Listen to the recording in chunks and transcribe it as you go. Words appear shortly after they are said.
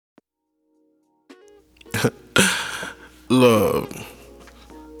Love.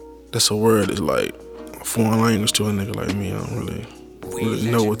 That's a word that's like a foreign language to a nigga like me. I don't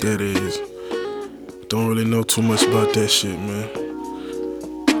really know what that is. Don't really know too much about that shit, man.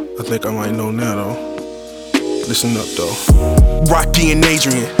 I think I might know now though. Listen up though. Rocky and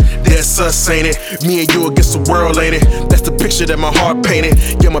Adrian, that's us, ain't it? Me and you against the world, ain't it? That's the picture that my heart painted.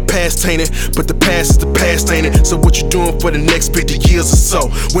 Yeah, my past tainted, but the past is the past, ain't it? So what you doing for the next 50 years or so?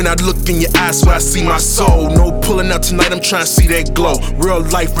 When I look in your eyes, where I see my soul. No pulling out tonight, I'm trying to see that glow. Real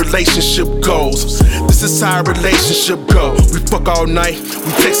life relationship goals. This is how a relationship go. We fuck all night,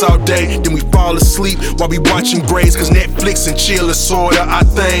 we text all day, then we fall asleep while we watching Grays. Cause Netflix and chill is sorta our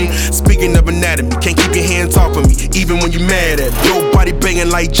thing. Speaking of anatomy, can't keep your hands off of me, even when you mad at me. Nobody banging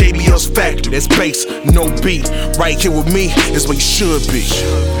like JBL's Factory. That's bass, no beat. Right here with me is where you should be.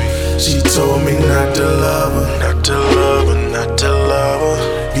 She told me not to love her, not to love her, not to love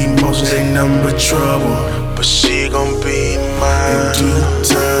her. Emotions ain't nothing but trouble, but she gon' be mine. In due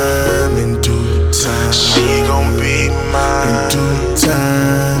time, in due time. She gon' be mine. In due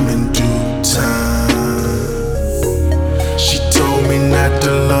time, in due time. She told me not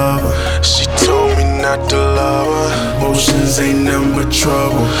to love her. She told me not to love her. Emotions ain't nothing but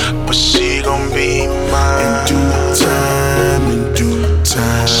trouble, but she gon' be mine. In due time, in due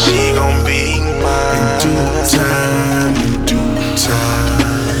time. She gon' be mine. In due time, in due time.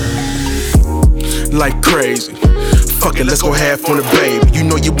 Like crazy. Fuck it, let's go half on the baby. You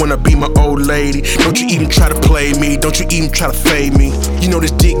know you wanna be my old lady. Don't you even try to play me. Don't you even try to fade me. You know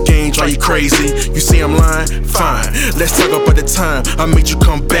this dick game drive you crazy. You say I'm lying? Fine. Let's talk about the time I made you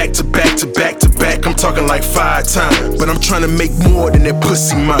come back to back to back to back. I'm talking like 5 times. But I'm trying to make more than that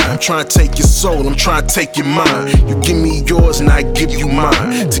pussy mine. I'm trying to take your soul, I'm trying to take your mind. You give me yours and I give you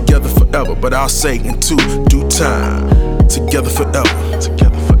mine. Together forever, but I'll say in due time. Together forever,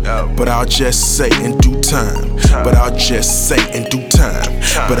 together forever. But I'll just say in due time. But I'll just say in due time.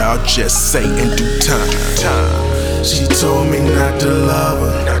 But I'll just say in due time. She told me not to love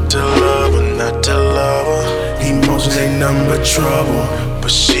her, not to love her, not to love her. Emotions ain't nothing but trouble,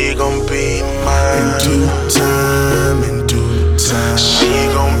 but she gon' be mine. In due time, in due time. She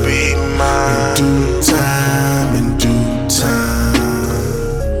gon' be mine. In due time, in due time.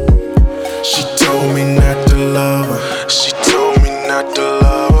 She told me not to love her. She told me not to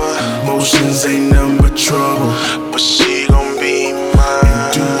love her. Emotions ain't nothing but trouble, but she